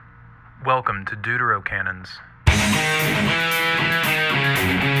Welcome to Deuterocannons.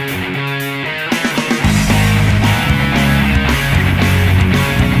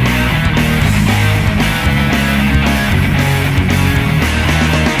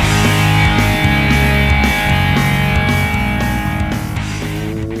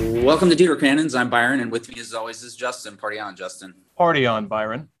 Welcome to Deuterocannons. I'm Byron, and with me as always is Justin. Party on, Justin. Party on,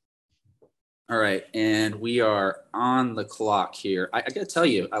 Byron. All right, and we are on the clock here. I got to tell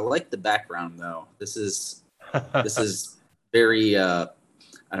you, I like the background though. This is very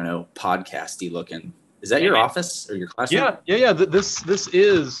podcasty looking. Is that your office or your classroom? Yeah. This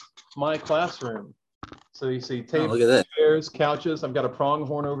is my classroom. So you see tables, look at that. chairs, couches. I've got a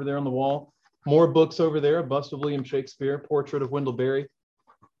pronghorn over there on the wall. More books over there. A bust of William Shakespeare, portrait of Wendell Berry.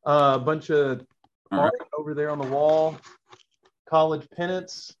 A bunch of art over there on the wall. College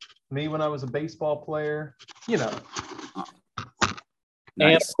pennants. Me when I was a baseball player. You know. Nice.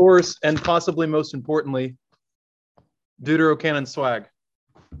 And of course, and possibly most importantly, Deuterocannon swag.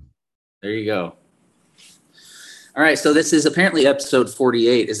 There you go. All right, so this is apparently episode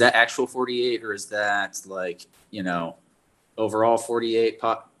 48. Is that actual 48, or is that overall 48?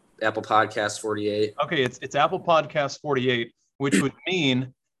 Apple Podcast 48. Okay, it's Apple Podcast 48, which would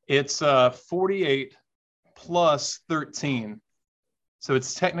mean it's 48 plus 13. So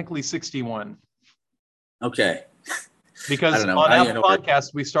it's technically 61. Okay. Because on Apple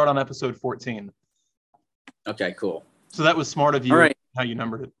Podcast, we start on episode 14. Okay, cool. So that was smart of you, right. How you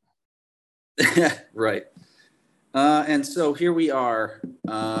numbered it. Right. And so here we are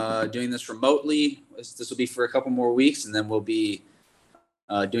doing this remotely. This will be for a couple more weeks, and then we'll be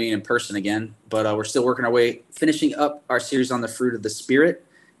doing it in person again. But we're still working our way, finishing up our series on the fruit of the Spirit,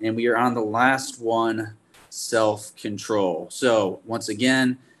 and we are on the last one, self-control. So once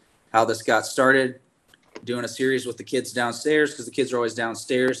again, how this got started, doing a series with the kids downstairs, because the kids are always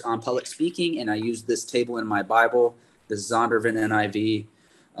downstairs, on public speaking, and I used this table in my Bible, the Zondervan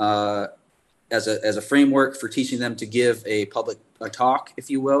NIV, as a framework for teaching them to give a talk, if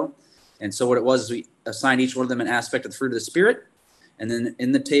you will. And so what it was is we assigned each one of them an aspect of the fruit of the Spirit, and then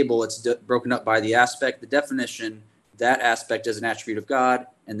in the table it's broken up by the aspect, the definition, that aspect as an attribute of God,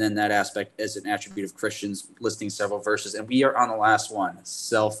 and then that aspect as an attribute of Christians, listing several verses. And we are on the last one,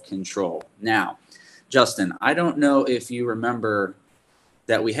 self-control. Now, Justin, I don't know if you remember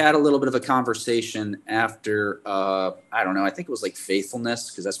that we had a little bit of a conversation after, I think it was like faithfulness,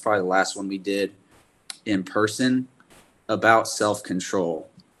 because that's probably the last one we did in person, about self-control.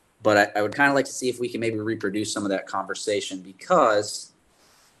 But I would kind of like to see if we can maybe reproduce some of that conversation, because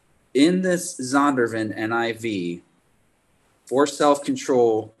in this Zondervan NIV, for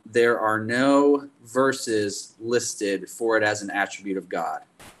self-control, there are no verses listed for it as an attribute of God.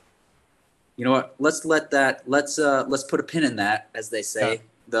 You know what? Let's put a pin in that, as they say,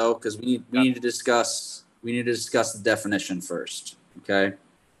 though, because we need to discuss the definition first. Okay.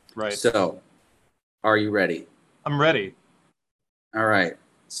 Right. So, are you ready? I'm ready. All right.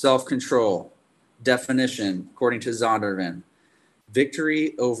 Self-control definition, according to Zondervan: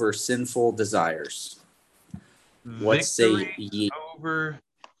 victory over sinful desires. What say ye?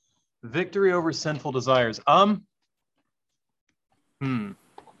 Victory over sinful desires. I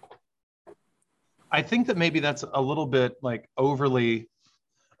think that maybe that's a little bit like overly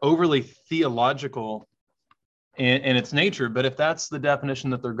theological in its nature. But if that's the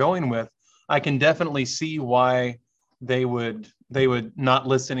definition that they're going with, I can definitely see why they would not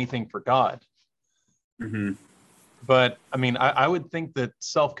list anything for God. Mm-hmm. But I mean, I would think that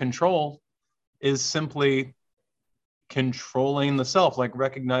self-control is simply controlling the self, like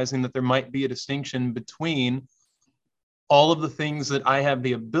recognizing that there might be a distinction between all of the things that I have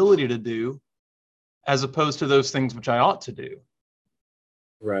the ability to do as opposed to those things which I ought to do.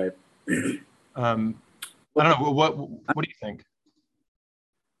 Right. I don't know. What do you think?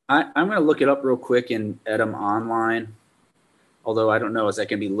 I'm going to look it up real quick in Edom Online, although I don't know, is that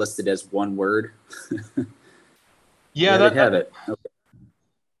going to be listed as one word? Yeah, they have it. Okay.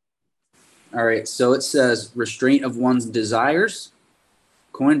 All right, so it says restraint of one's desires,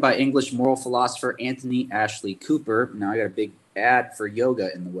 coined by English moral philosopher Anthony Ashley Cooper. Now I got a big ad for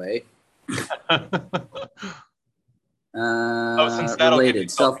yoga in the way. Since that'll related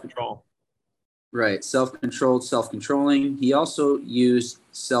self-control. Right, self-controlled, self-controlling. He also used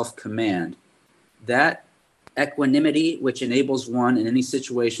self-command. That equanimity which enables one in any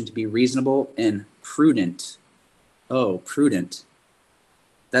situation to be reasonable and prudent. Oh, prudent.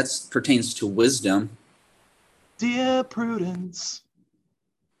 That pertains to wisdom. Dear Prudence.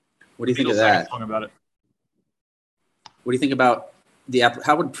 What do you think of that? Song about it. What do you think about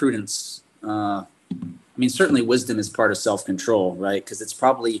how would prudence? Certainly wisdom is part of self-control, right? Because it's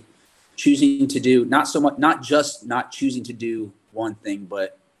probably choosing to do not just not choosing to do one thing,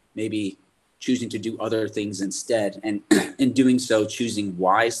 but maybe choosing to do other things instead, and in doing so, choosing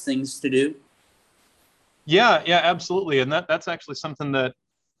wise things to do. Yeah, absolutely. And that's actually something that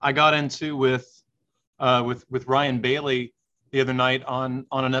I got into with Ryan Bailey the other night on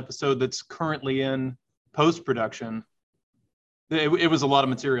an episode that's currently in post production. It was a lot of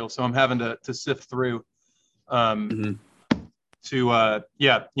material, so I'm having to sift through to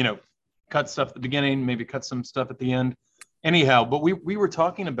cut stuff at the beginning, maybe cut some stuff at the end. Anyhow, but we were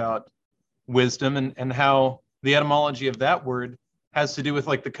talking about wisdom and how the etymology of that word has to do with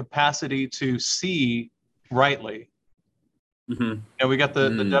like the capacity to see rightly. And we got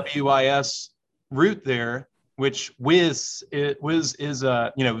the WIS root there, which wiz is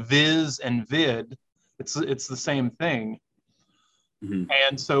viz and vid. It's the same thing.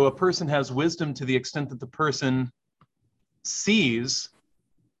 And so a person has wisdom to the extent that the person sees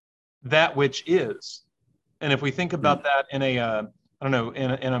that which is. And if we think about that in a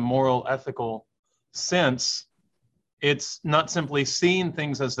in a moral, ethical sense, it's not simply seeing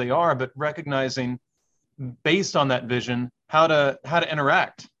things as they are, but recognizing based on that vision how to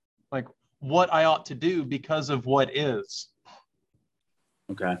interact, like what I ought to do because of what is.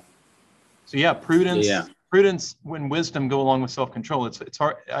 Okay. So yeah, prudence and wisdom go along with self-control. It's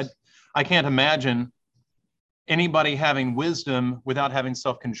hard. I can't imagine anybody having wisdom without having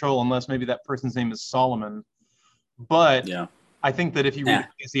self-control, unless maybe that person's name is Solomon. But I think that if you read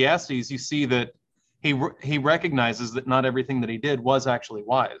Ecclesiastes, you see that he recognizes that not everything that he did was actually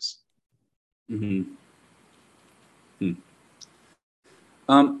wise.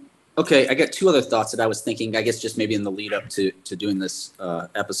 Okay, I got two other thoughts that I was thinking, I guess just maybe in the lead up to doing this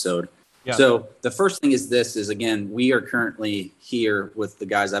episode. Yeah. So the first thing is again, we are currently here with the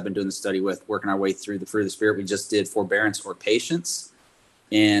guys I've been doing the study with, working our way through the fruit of the Spirit. We just did forbearance or patience.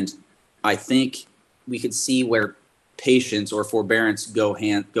 And I think we could see where patience or forbearance goes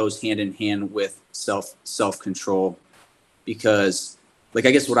hand in hand with self-control, because like,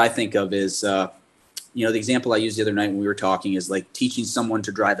 I guess what I think of is, the example I used the other night when we were talking is like teaching someone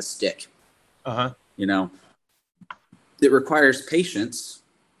to drive a stick. It requires patience.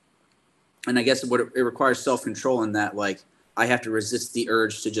 And I guess it requires self-control in that, like, I have to resist the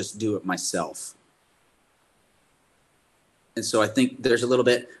urge to just do it myself. And so I think there's a little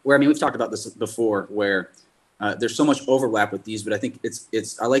bit where, we've talked about this before, where there's so much overlap with these, but I think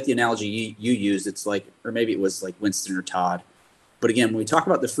I like the analogy you used. It's like, or maybe it was like Winston or Todd. But again, when we talk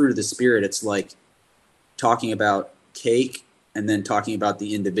about the fruit of the Spirit, it's like talking about cake and then talking about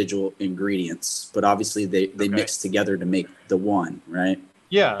the individual ingredients. But obviously they mix together to make the one, right?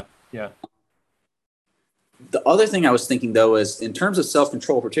 Yeah. The other thing I was thinking, though, is in terms of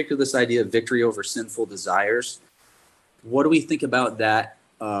self-control, particularly this idea of victory over sinful desires, what do we think about that,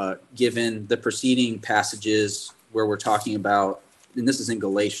 given the preceding passages where we're talking about, and this is in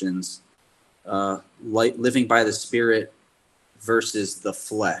Galatians, living by the Spirit versus the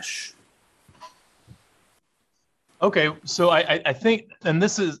flesh? Okay, so I think, and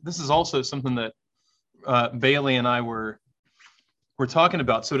this is also something that Bailey and I were talking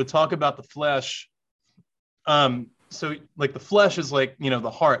about. So to talk about the flesh, so like the flesh is like, the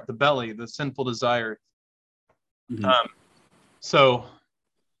heart, the belly, the sinful desire. So,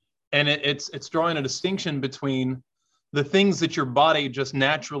 and it's drawing a distinction between the things that your body just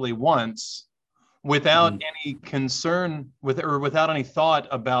naturally wants without any concern without any thought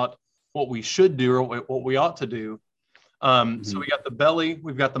about what we should do or what we ought to do. So we got the belly,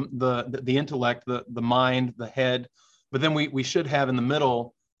 we've got the intellect, the mind, the head, but then we should have in the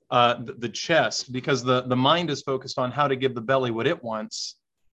middle the chest, because the mind is focused on how to give the belly what it wants,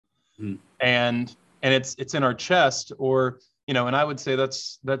 and it's in our chest, or and I would say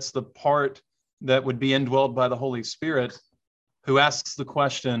that's the part that would be indwelled by the Holy Spirit, who asks the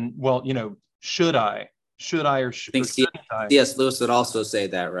question, well, should I or shouldn't I? C.S. Lewis would also say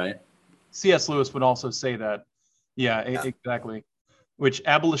that, right? C.S. Lewis would also say that. Yeah. Exactly. Which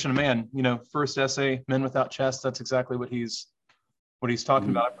Abolition of Man, first essay, Men Without Chest, that's exactly what he's talking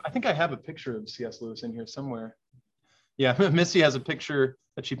about. I think I have a picture of C.S. Lewis in here somewhere. Yeah, Missy has a picture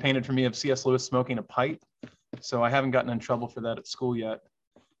that she painted for me of C.S. Lewis smoking a pipe. So I haven't gotten in trouble for that at school yet.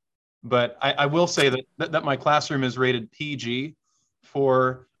 But I will say that my classroom is rated PG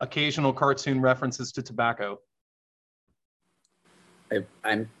for occasional cartoon references to tobacco.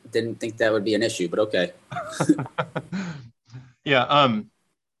 I didn't think that would be an issue, but okay. Yeah.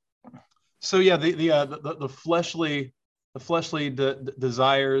 So yeah, the fleshly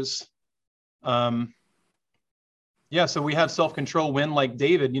desires. Yeah. So we have self-control when, like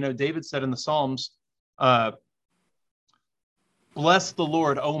David, David said in the Psalms, bless the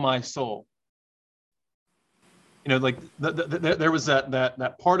Lord, O my soul. You know, like there was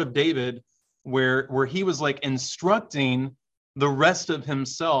that part of David where he was like instructing the rest of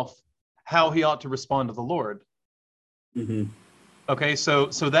himself how he ought to respond to the Lord. Mm-hmm. Okay, so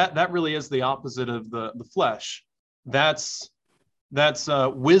that really is the opposite of the flesh. That's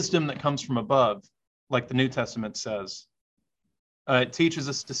wisdom that comes from above, like the New Testament says. It teaches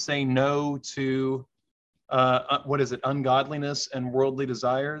us to say no to what is it, ungodliness and worldly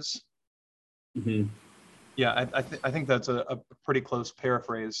desires. Mm-hmm. Yeah, I think that's a pretty close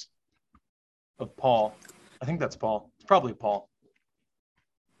paraphrase of Paul. I think that's Paul. It's probably Paul.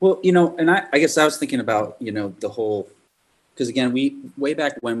 Well, you know, and I guess I was thinking about, you know, the whole, because again, way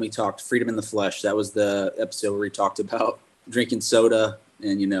back when we talked Freedom in the Flesh, that was the episode where we talked about drinking soda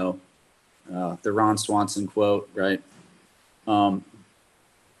and, you know, the Ron Swanson quote, right?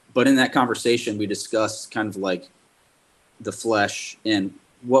 But in that conversation, we discussed kind of like the flesh and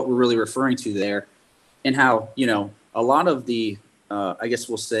what we're really referring to there, and how, you know, a lot of the, I guess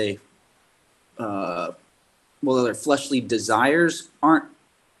we'll say, their fleshly desires aren't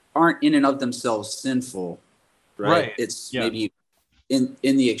in and of themselves sinful, right? It's maybe in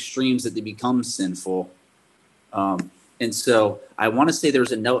the extremes that they become sinful. And so I want to say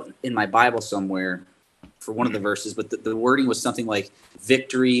there's a note in my Bible somewhere for one of the verses, but the wording was something like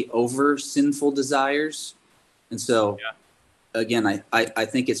victory over sinful desires. And so, again, I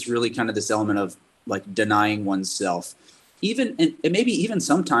think it's really kind of this element of like denying oneself, even and maybe even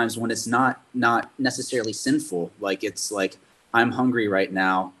sometimes when it's not necessarily sinful. Like it's like, I'm hungry right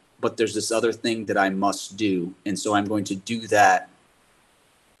now, but there's this other thing that I must do, and so I'm going to do that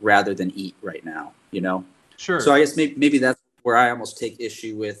rather than eat right now, you know? Sure. So I guess maybe that's where I almost take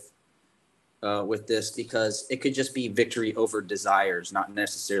issue with this, because it could just be victory over desires, not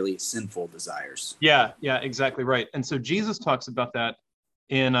necessarily sinful desires. Yeah, exactly right. And so Jesus talks about that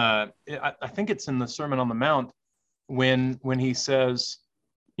in I think it's in the Sermon on the Mount, when he says,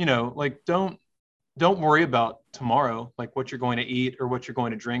 you know, like don't worry about tomorrow, like what you're going to eat or what you're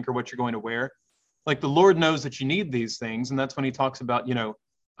going to drink or what you're going to wear. Like the Lord knows that you need these things, and that's when he talks about, you know,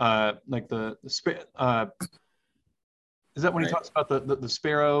 like the is that when he talks about the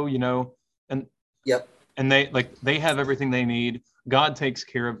sparrow, you know, and yep, and they have everything they need. God takes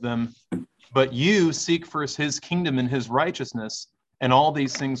care of them, but you seek first his kingdom and his righteousness, and all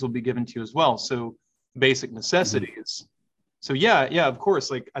these things will be given to you as well. So basic necessities. So yeah, of course.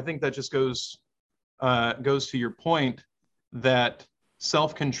 Like I think that just goes to your point that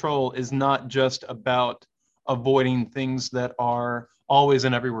self-control is not just about avoiding things that are always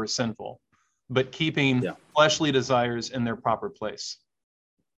and everywhere sinful, but keeping fleshly desires in their proper place.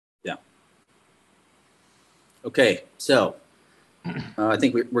 Yeah. Okay, so I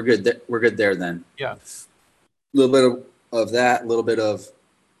think we're good. We're good there then. Yeah. A little bit of that, a little bit of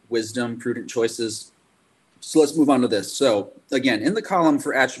wisdom, prudent choices. So let's move on to this. So again, in the column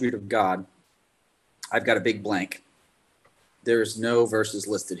for attribute of God, I've got a big blank. There's no verses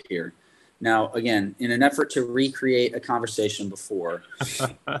listed here. Now, again, in an effort to recreate a conversation before,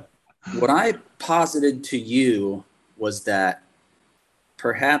 what I posited to you was that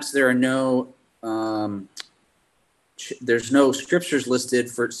perhaps there are there's no scriptures listed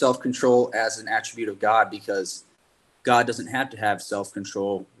for self-control as an attribute of God, because God doesn't have to have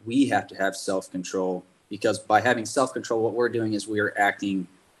self-control. We have to have self-control, because by having self-control, what we're doing is we are acting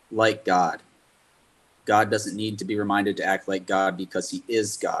like God. God doesn't need to be reminded to act like God because he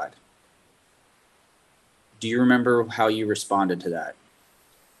is God. Do you remember how you responded to that?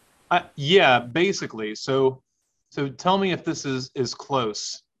 Yeah, basically. So tell me if this is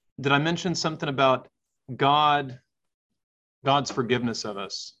close. Did I mention something about God's forgiveness of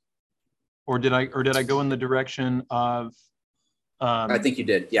us, or did I go in the direction of? I think you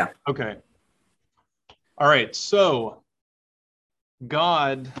did. Yeah. Okay. All right. So if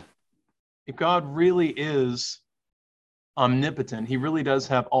God really is omnipotent, he really does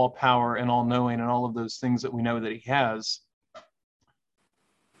have all power and all knowing and all of those things that we know that he has.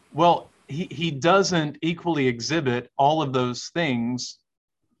 Well, he doesn't equally exhibit all of those things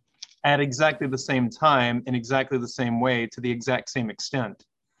at exactly the same time in exactly the same way to the exact same extent.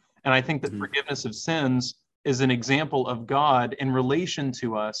 And I think that forgiveness of sins is an example of God in relation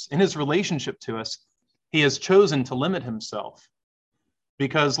to us, in his relationship to us. He has chosen to limit himself,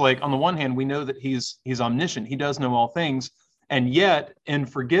 because like on the one hand, we know that he's omniscient. He does know all things. And yet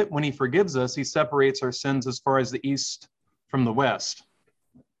when he forgives us, he separates our sins as far as the east from the west.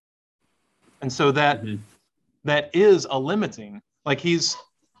 And so that is a limiting, like he's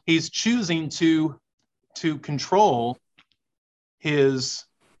choosing to control his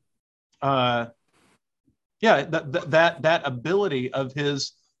Yeah, that ability of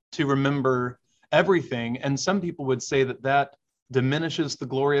his to remember everything. And some people would say that that diminishes the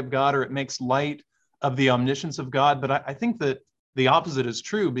glory of God, or it makes light of the omniscience of God. But I think that the opposite is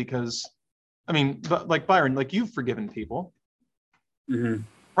true, because, I mean, but like Byron, like, you've forgiven people, Mm-hmm.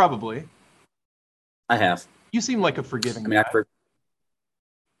 probably. I have. You seem like a forgiving I mean, guy.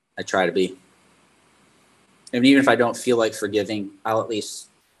 I try to be. And even if I don't feel like forgiving, I'll at least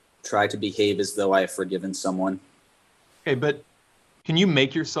try to behave as though I have forgiven someone. Okay, but can you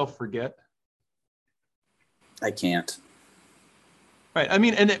make yourself forget? I can't. Right. I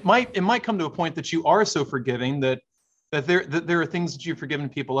mean, and it might come to a point that you are so forgiving that there are things that you've forgiven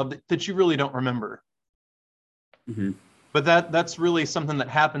people of that you really don't remember. Mm-hmm. But that's really something that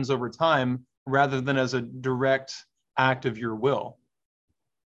happens over time rather than as a direct act of your will.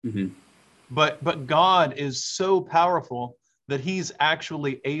 Mm-hmm. But God is so powerful that he's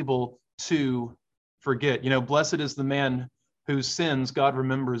actually able to forget. You know, blessed is the man whose sins God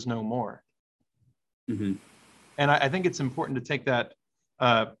remembers no more. Mm-hmm. And I think it's important to take that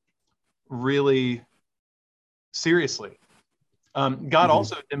really seriously. God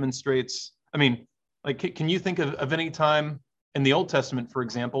also demonstrates, I mean, like, can you think of any time in the Old Testament, for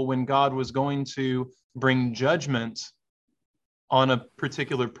example, when God was going to bring judgment on a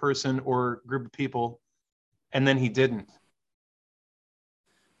particular person or group of people, and then he didn't?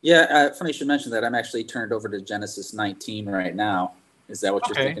 Yeah, funny you should mention that. I'm actually turned over to Genesis 19 right now. Is that what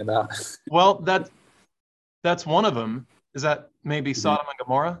you're Okay. thinking about? Well, that's one of them. Is that maybe Sodom and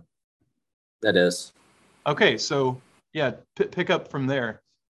Gomorrah? That is. Okay, so yeah, pick up from there.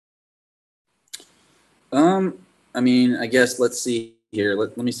 I mean, I guess let's see here.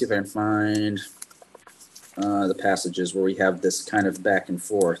 Let me see if I can find the passages where we have this kind of back and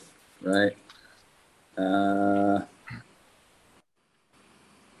forth, right?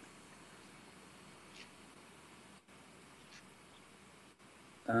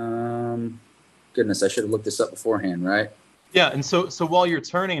 Goodness, I should have looked this up beforehand, right? Yeah, and so while you're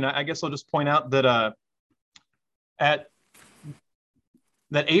turning, I guess I'll just point out that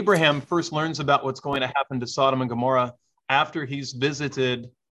that Abraham first learns about what's going to happen to Sodom and Gomorrah after he's visited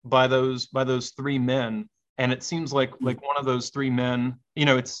by those three men. And it seems like one of those three men, you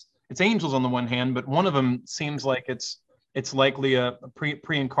know, it's angels on the one hand, but one of them seems like it's likely a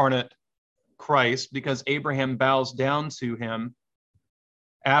pre-incarnate Christ, because Abraham bows down to him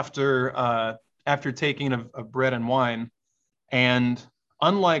after taking of bread and wine. And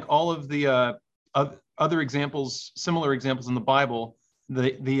unlike all of the other examples, similar examples in the Bible,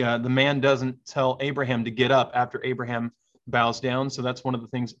 the man doesn't tell Abraham to get up after Abraham bows down. So that's one of the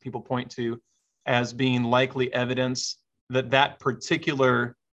things that people point to as being likely evidence that that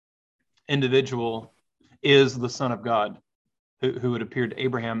particular individual is the Son of God who had appeared to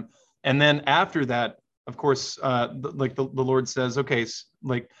Abraham. And then after that, of course, like the Lord says, okay,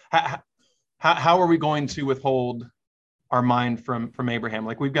 like, how are we going to withhold our mind from Abraham?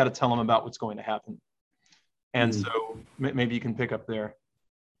 Like, we've got to tell him about what's going to happen. And so maybe you can pick up there.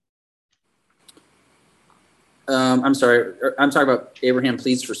 I'm sorry. I'm talking about Abraham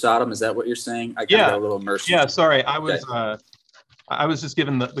pleads for Sodom. Is that what you're saying? I kind of got a little immersed. Yeah, sorry. I was just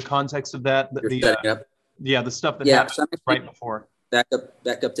given the context of that. The stuff that happened right before. Back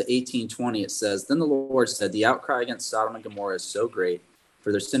up to 18:20. It says, "Then the Lord said, the outcry against Sodom and Gomorrah is so great,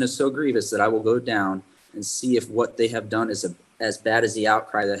 for their sin is so grievous, that I will go down and see if what they have done is as bad as the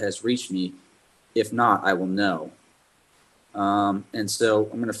outcry that has reached me. If not, I will know." And so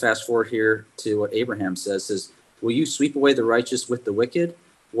I'm going to fast forward here to what Abraham says, "Will you sweep away the righteous with the wicked?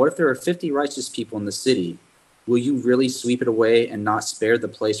 What if there are 50 righteous people in the city? Will you really sweep it away and not spare the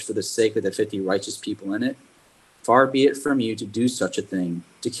place for the sake of the 50 righteous people in it? Far be it from you to do such a thing,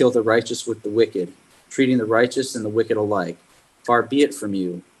 to kill the righteous with the wicked, treating the righteous and the wicked alike. Far be it from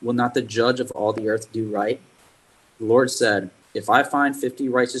you. Will not the judge of all the earth do right?" The Lord said, "If I find 50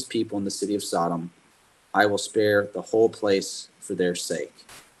 righteous people in the city of Sodom, I will spare the whole place for their sake."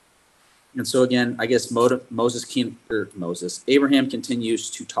 And so again, I guess Abraham continues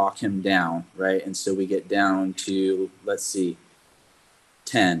to talk him down, right? And so we get down to, let's see,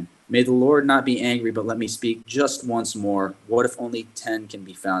 10. "May the Lord not be angry, but let me speak just once more. What if only 10 can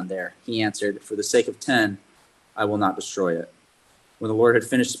be found there?" He answered, "For the sake of 10, I will not destroy it." When the Lord had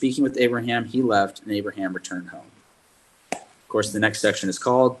finished speaking with Abraham, he left, and Abraham returned home. Of course, the next section is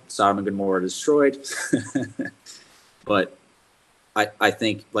called Sodom and Gomorrah destroyed. But I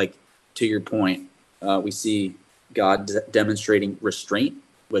think, like, to your point, we see God demonstrating restraint,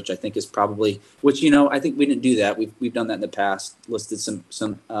 which I think is probably, I think we didn't do that. We've done that in the past, listed some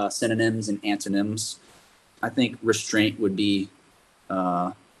synonyms and antonyms. I think restraint would be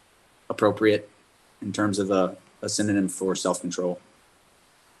appropriate. in terms of a synonym for self-control.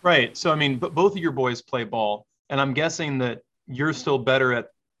 Right. So, I mean, but both of your boys play ball, and I'm guessing that you're still better at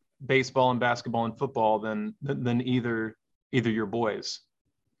baseball and basketball and football than either your boys.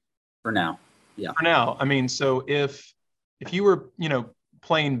 For now. Yeah. For now. I mean, so if you were,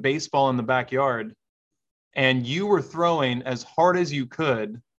 playing baseball in the backyard and you were throwing as hard as you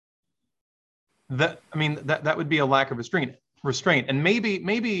could, that would be a lack of restraint. And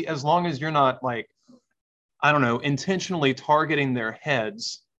maybe as long as you're not, like, I don't know, intentionally targeting their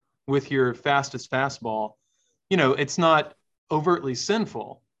heads with your fastest fastball, it's not overtly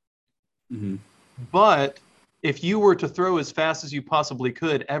sinful. Mm-hmm. But if you were to throw as fast as you possibly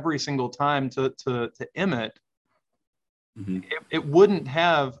could every single time to Emmett, mm-hmm. it wouldn't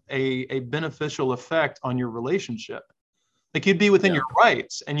have a beneficial effect on your relationship. Like, you'd be within your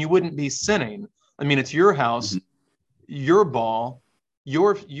rights and you wouldn't be sinning. I mean, it's your house, mm-hmm. your ball,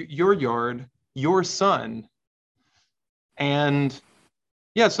 your yard, your son. And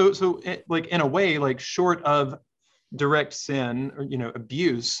yeah, so like, in a way, like, short of direct sin or,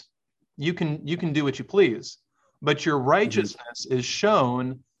 abuse, you can do what you please, but your righteousness mm-hmm. is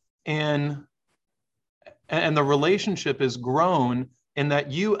shown and the relationship is grown in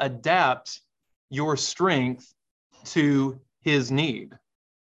that you adapt your strength to his need.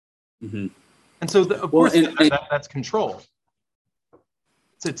 Mm-hmm. And so, of course, that's control.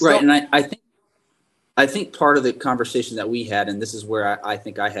 It's right. And I think part of the conversation that we had, and this is where I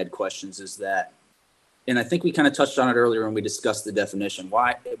think I had questions, is that, and I think we kind of touched on it earlier when we discussed the definition,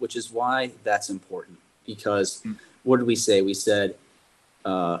 which is why that's important. Because what did we say? We said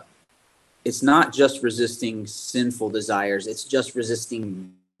it's not just resisting sinful desires, it's just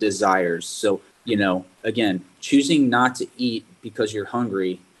resisting desires. So, again, choosing not to eat because you're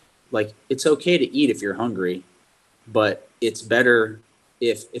hungry, like, it's okay to eat if you're hungry, but it's better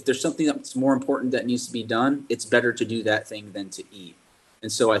if there's something that's more important that needs to be done, it's better to do that thing than to eat.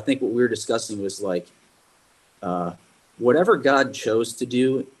 And so I think what we were discussing was, like, whatever God chose to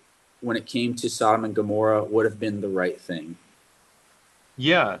do when it came to Sodom and Gomorrah would have been the right thing.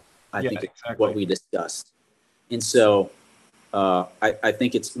 Yeah. I think it's exactly what we discussed. And so I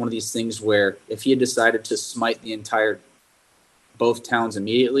think it's one of these things where if he had decided to smite both towns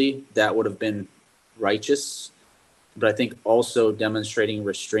immediately, that would have been righteous. But I think also demonstrating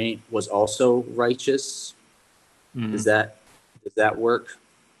restraint was also righteous. Mm-hmm. Does that work?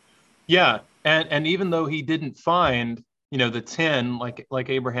 Yeah. And even though he didn't find, the 10 like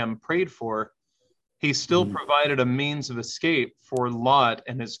Abraham prayed for, he still mm-hmm. provided a means of escape for Lot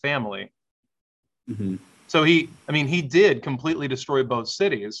and his family. Mm-hmm. So he did completely destroy both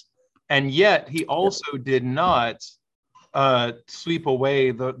cities, and yet he also did not sweep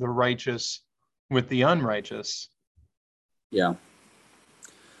away the righteous with the unrighteous. Yeah.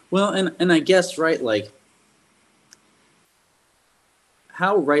 Well, and I guess, right, like,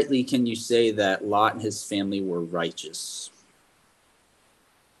 how rightly can you say that Lot and his family were righteous?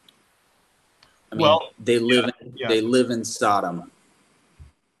 I mean, they live in Sodom.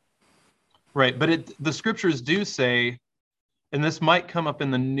 Right, but the scriptures do say, and this might come up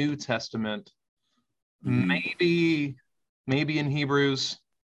in the New Testament, mm-hmm. maybe in Hebrews,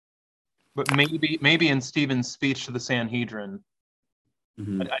 but maybe in Stephen's speech to the Sanhedrin.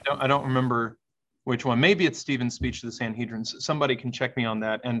 Mm-hmm. I don't remember which one. Maybe it's Stephen's speech to the Sanhedrin. Somebody can check me on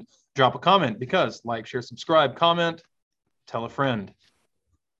that and drop a comment, because like, share, subscribe, comment, tell a friend.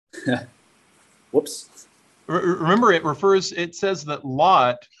 Whoops. Remember, it says that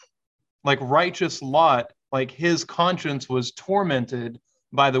Lot, like righteous Lot, like his conscience was tormented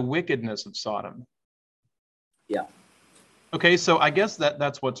by the wickedness of Sodom. Yeah. Okay, so I guess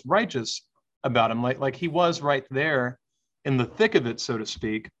that's what's righteous about him. Like he was right there in the thick of it, so to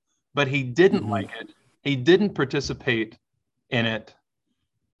speak, but he didn't mm-hmm. like it. He didn't participate in it.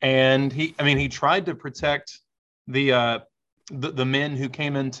 And he tried to protect the men who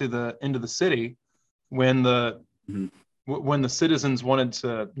came into the city when mm-hmm. when the citizens wanted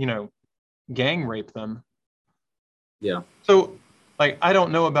to, gang rape them. Yeah. So, like,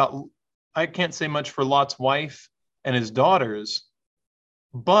 I can't say much for Lot's wife and his daughters,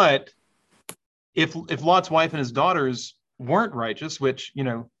 but if Lot's wife and his daughters weren't righteous, which,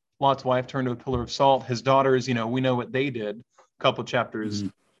 Lot's wife turned to a pillar of salt, his daughters, we know what they did a couple chapters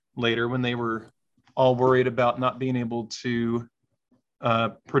mm-hmm. later, when they were all worried about not being able to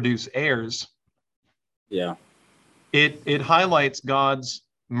produce heirs. Yeah. It highlights God's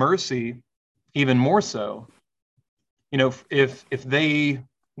mercy even more so. If they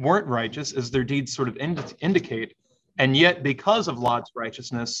weren't righteous, as their deeds sort of indicate, and yet because of Lot's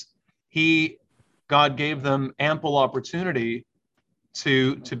righteousness, God gave them ample opportunity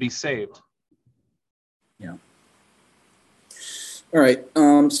to be saved. Yeah. All right.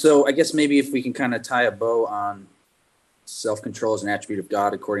 So I guess maybe if we can kind of tie a bow on self-control as an attribute of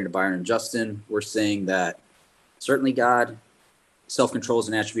God, according to Byron and Justin, we're saying that certainly self-control is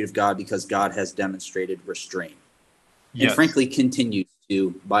an attribute of God because God has demonstrated restraint. Yes. And frankly continues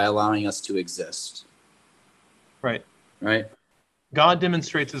to by allowing us to exist. Right. Right? God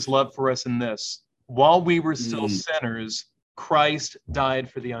demonstrates his love for us in this. While we were still sinners, Christ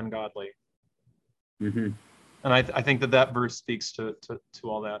died for the ungodly. Mm-hmm. And I think that verse speaks to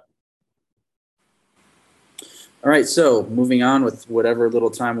all that. All right, so moving on with whatever little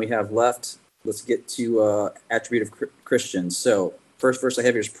time we have left, let's get to attribute of Christians. So first verse I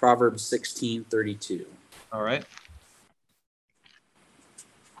have here is Proverbs 16:32. All right.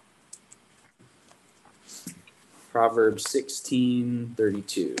 Proverbs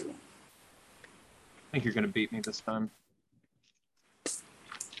 16:32. I think you're going to beat me this time.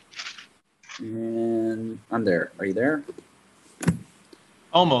 And I'm there. Are you there?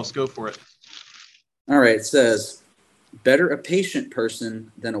 Almost. Go for it. All right, it says, better a patient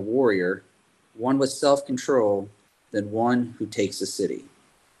person than a warrior, one with self-control than one who takes a city.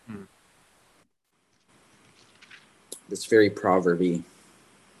 That's very proverby.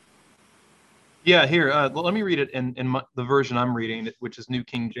 Yeah, here, let me read it in the version I'm reading, which is New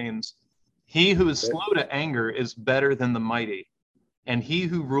King James. He who is slow to anger is better than the mighty, and he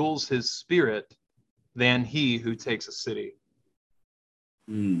who rules his spirit than he who takes a city.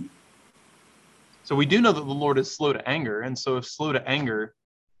 So we do know that the Lord is slow to anger, and so if slow to anger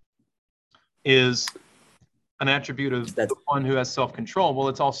is an attribute of the one who has self-control, well,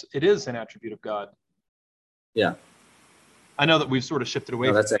 it is an attribute of God. Yeah. I know that we've sort of shifted away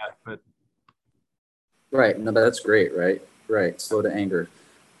from that, but right. No, that's great. Right. Slow to anger.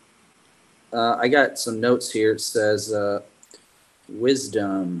 I got some notes here. It says,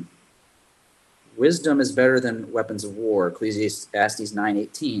 wisdom is better than weapons of war. Ecclesiastes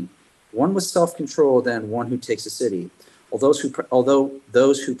 9:18. One with self-control than one who takes a city. Although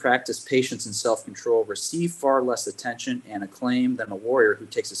those who practice patience and self-control receive far less attention and acclaim than a warrior who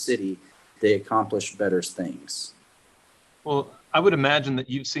takes a city, they accomplish better things. Well, I would imagine that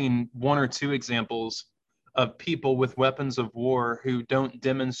you've seen one or two examples of people with weapons of war who don't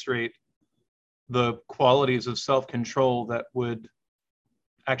demonstrate the qualities of self-control that would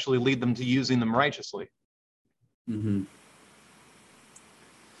actually lead them to using them righteously. Mm-hmm.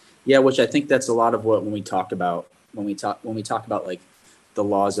 Yeah, which I think that's a lot of what when we talk about like the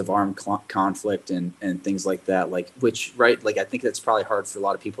laws of armed conflict and things like that, like I think that's probably hard for a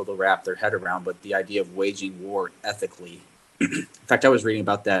lot of people to wrap their head around, but the idea of waging war ethically. In fact, I was reading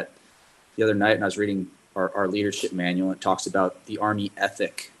about that the other night, and I was reading our leadership manual. It talks about the Army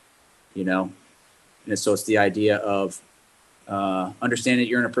ethic, and so it's the idea of understanding that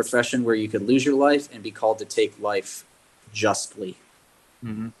you're in a profession where you could lose your life and be called to take life justly.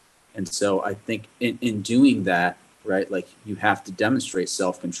 Mm-hmm. And so I think in doing that, right, like you have to demonstrate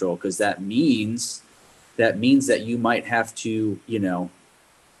self-control, because that means that you might have to,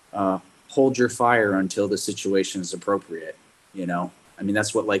 hold your fire until the situation is appropriate. I mean,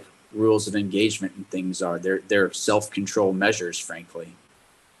 that's what like rules of engagement and things are. They're self-control measures, frankly.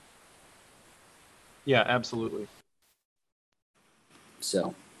 Yeah, absolutely. So,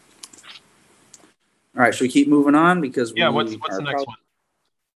 all right, should we keep moving on? Because what's the next one?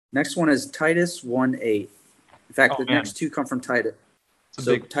 Next one is Titus 1:8. In fact, next two come from Titus.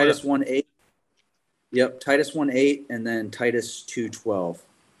 So Titus 1:8. Yep, Titus 1:8, and then Titus 2:12.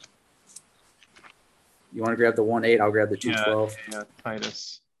 You want to grab the 1:8? I'll grab the 2:12. Yeah,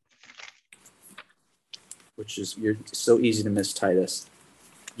 Titus. Which is so easy to miss Titus.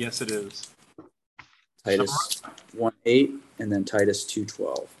 Yes, it is. Titus 1:8, and then Titus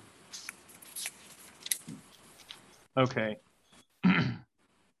 2:12. Okay.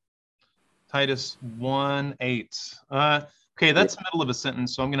 Titus 1:8. Okay, that's the middle of a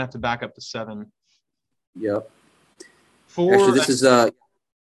sentence, so I'm going to have to back up to 7. Yep. Actually, this is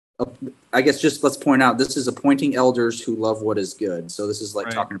I guess just let's point out, this is appointing elders who love what is good. So this is like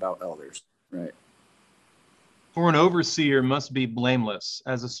talking about elders, right? For an overseer must be blameless,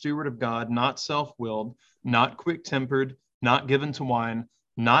 as a steward of God, not self-willed, not quick-tempered, not given to wine,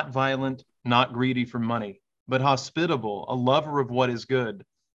 not violent, not greedy for money, but hospitable, a lover of what is good,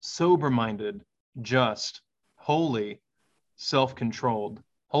 sober-minded, just, holy, self-controlled,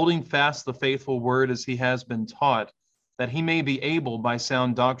 holding fast the faithful word as he has been taught, that he may be able by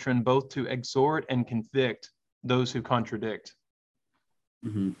sound doctrine both to exhort and convict those who contradict.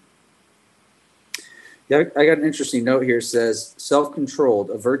 Mm-hmm. Yeah, I got an interesting note here. It says, self-controlled,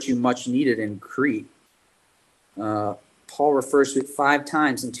 a virtue much needed in Crete. Paul refers to it 5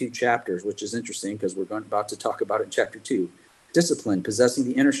 times in 2 chapters, which is interesting because we're about to talk about it in chapter 2. Discipline, possessing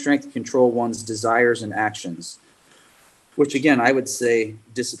the inner strength to control one's desires and actions, which again, I would say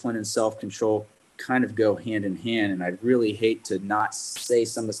discipline and self-control kind of go hand in hand. And I'd really hate to not say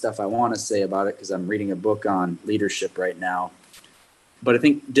some of the stuff I want to say about it because I'm reading a book on leadership right now. But I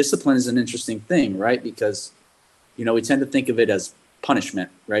think discipline is an interesting thing, right? Because, we tend to think of it as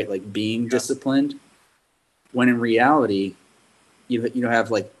punishment, right? Like being disciplined, when in reality, you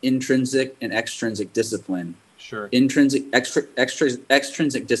have like intrinsic and extrinsic discipline. Sure. Extrinsic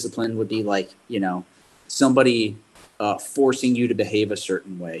discipline would be like, somebody forcing you to behave a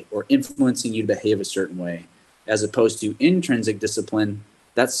certain way or influencing you to behave a certain way, as opposed to intrinsic discipline.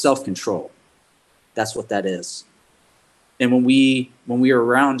 That's self-control. That's what that is. And when we are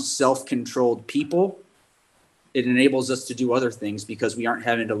around self-controlled people, it enables us to do other things because we aren't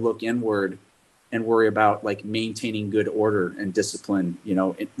having to look inward and worry about like maintaining good order and discipline,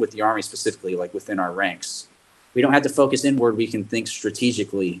 with the Army specifically, like within our ranks. We don't have to focus inward. We can think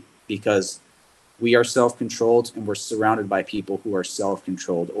strategically because we are self-controlled and we're surrounded by people who are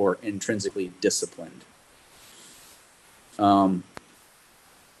self-controlled or intrinsically disciplined. What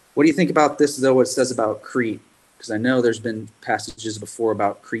do you think about this, though, what it says about Crete? Because I know there's been passages before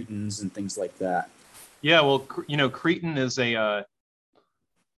about Cretans and things like that. Yeah, well, Cretan is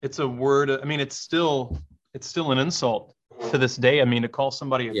it's a word. I mean, it's still an insult to this day. I mean, to call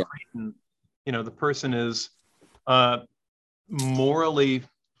somebody a Cretan, the person is morally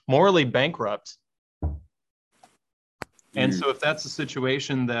bankrupt. And so if that's the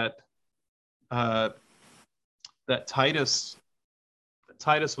situation that Titus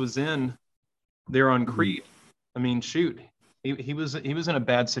was in there on Crete, I mean, shoot, he was in a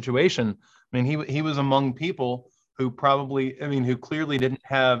bad situation. I mean, he was among people who who clearly didn't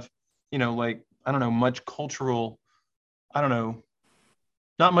have, much cultural,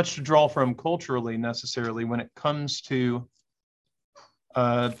 not much to draw from culturally necessarily when it comes to,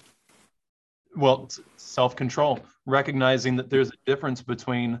 self-control, recognizing that there's a difference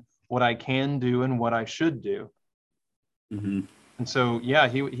between what I can do and what I should do. Mm-hmm. And so, yeah,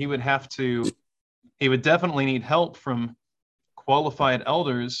 he would definitely need help from qualified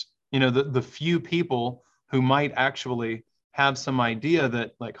elders, the few people who might actually have some idea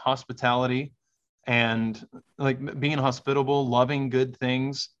that like hospitality and like being hospitable, loving good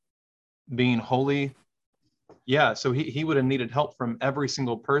things, being holy. Yeah. So he would have needed help from every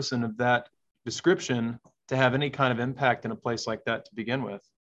single person of that description to have any kind of impact in a place like that to begin with.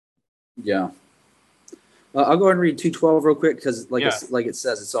 Yeah. I'll go ahead and read 2:12 real quick because it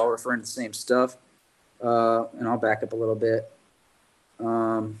says, it's all referring to the same stuff. And I'll back up a little bit.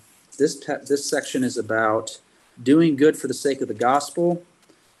 This section is about doing good for the sake of the gospel.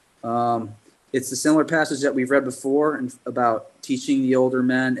 It's a similar passage that we've read before and about teaching the older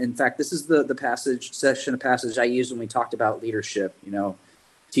men. In fact, this is the passage I used when we talked about leadership.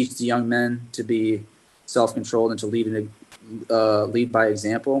 Teach the young men to be self-controlled and to lead by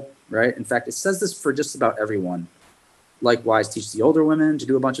example. Right? In fact, it says this for just about everyone. Likewise, teach the older women to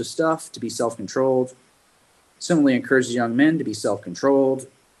do a bunch of stuff, to be self-controlled. Similarly, encourage the young men to be self-controlled.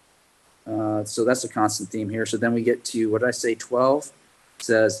 So that's a constant theme here. So then we get to, what did I say, 12? It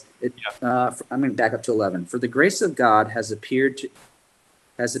says, I'm going to back up to 11. For the grace of God has appeared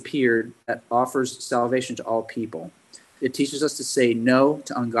that offers salvation to all people. It teaches us to say no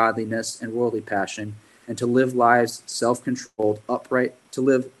to ungodliness and worldly passion, and to live lives self-controlled, to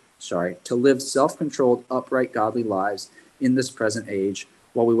live self-controlled, upright, godly lives in this present age,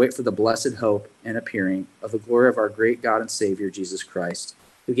 while we wait for the blessed hope and appearing of the glory of our great God and Savior, Jesus Christ,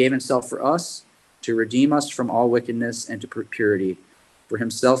 who gave himself for us to redeem us from all wickedness and to purity, for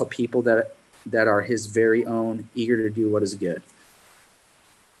himself a people that are his very own, eager to do what is good.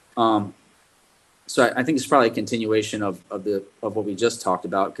 So I think it's probably a continuation of what we just talked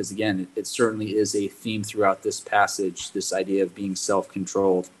about, because again, it certainly is a theme throughout this passage, this idea of being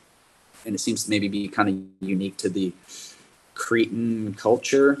self-controlled. And it seems to maybe be kind of unique to the Cretan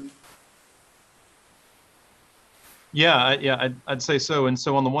culture. Yeah, I'd say so. And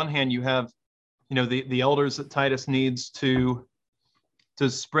so on the one hand, you have, the elders that Titus needs to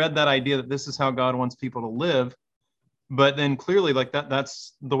spread that idea that this is how God wants people to live. But then clearly, like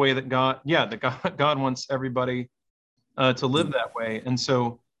that's the way that God wants everybody to live that way. And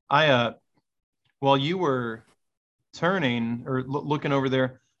so while you were turning or looking over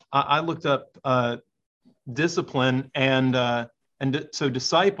there, I looked up discipline and so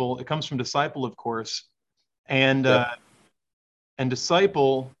disciple. It comes from disciple, of course, and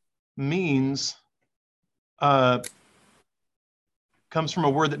disciple means comes from a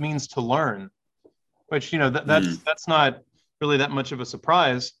word that means to learn. which, that's not really that much of a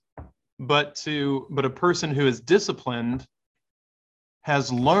surprise. But a person who is disciplined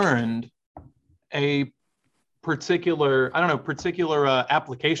has learned a particular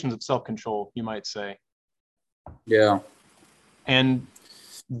applications of self-control, you might say. Yeah. And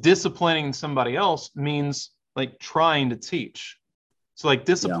disciplining somebody else means like trying to teach. So like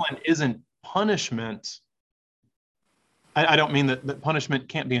discipline isn't punishment. I don't mean that punishment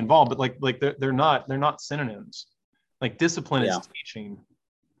can't be involved, but like they're not synonyms. Like discipline is teaching.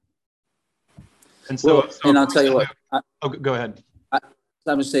 And so, and I'll tell you what. Go ahead. I'm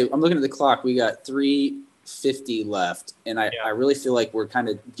gonna say, I'm looking at the clock. We got 3:50 left, and I really feel like we're kind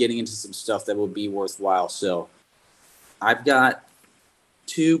of getting into some stuff that will be worthwhile. So I've got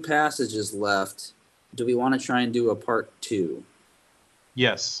 2 passages left. Do we want to try and do a part 2?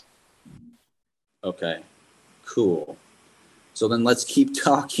 Yes. Okay. Cool. So then let's keep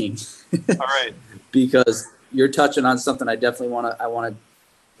talking. All right. Because you're touching on something I definitely want to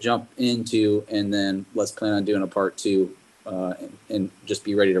jump into, and then let's plan on doing a part 2 and just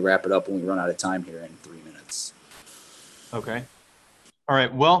be ready to wrap it up when we run out of time here in 3 minutes. Okay. All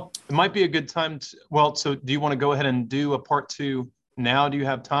right. Well, it might be a good time so do you want to go ahead and do a part 2 now? Do you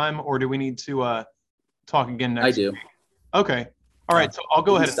have time, or do we need to talk again next week? I do. Okay. All right. So I'll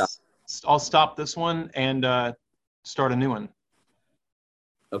go ahead and I'll stop this one and start a new one.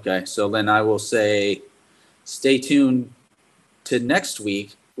 Okay. So then I will say stay tuned to next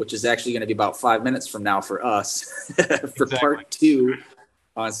week, which is actually going to be about 5 minutes from now for us, for part 2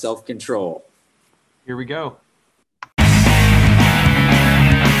 on self-control. Here we go.